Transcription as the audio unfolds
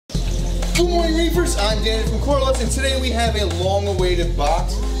Good morning, Reefers. I'm Danny from Coralust, and today we have a long-awaited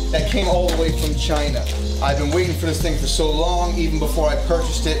box that came all the way from China. I've been waiting for this thing for so long. Even before I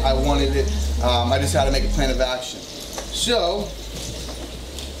purchased it, I wanted it. I just had to make a plan of action. So,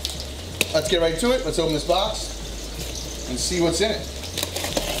 let's get right to it. Let's open this box and see what's in it.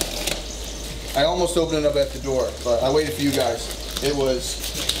 I almost opened it up at the door, but I waited for you guys. It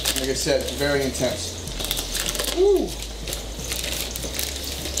was, like I said, very intense. Woo!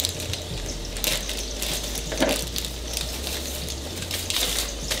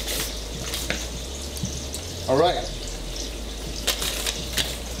 All right. I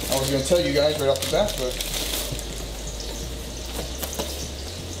was going to tell you guys right off the bat, but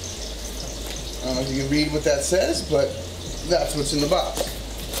I don't know if you can read what that says, but that's what's in the box.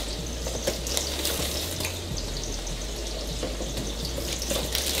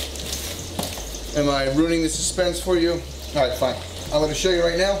 Am I ruining the suspense for you? All right, fine. I'm going to show you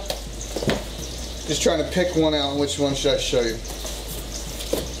right now. Just trying to pick one out. Which one should I show you?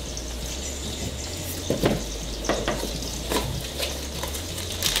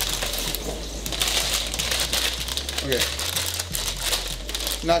 Okay.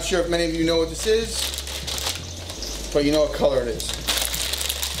 Not sure if many of you know what this is, but you know what color it is.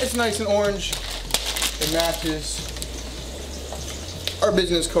 It's nice and orange. It matches our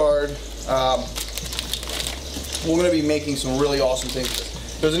business card. We're going to be making some really awesome things with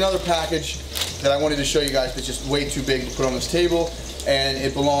this. There's another package that I wanted to show you guys that's just way too big to put on this table, and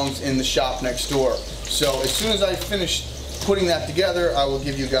it belongs in the shop next door. So as soon as I finish putting that together, I will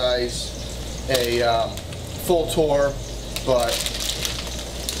give you guys a full tour, but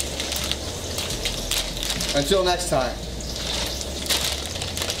until next time.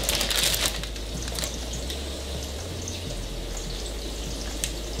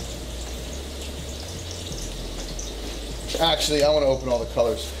 Actually, I want to open all the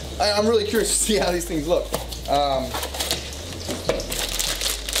colors. I'm really curious to see how these things look.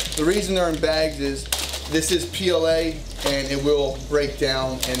 The reason they're in bags is this is PLA and it will break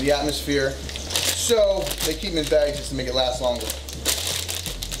down in the atmosphere. So they keep them in bags just to make it last longer.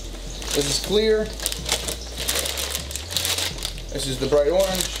 This is clear. This is the bright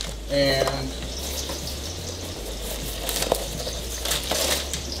orange, and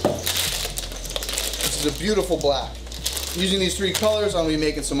this is a beautiful black. Using these three colors, I'm going to be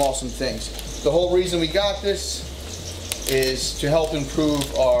making some awesome things. The whole reason we got this is to help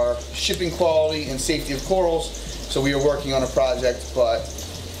improve our shipping quality and safety of corals. So we are working on a project, but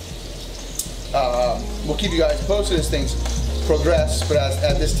we'll keep you guys posted as things progress, but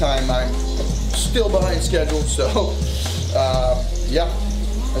at this time I'm still behind schedule, so yeah.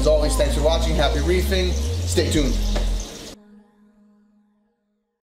 As always, thanks for watching. Happy reefing. Stay tuned.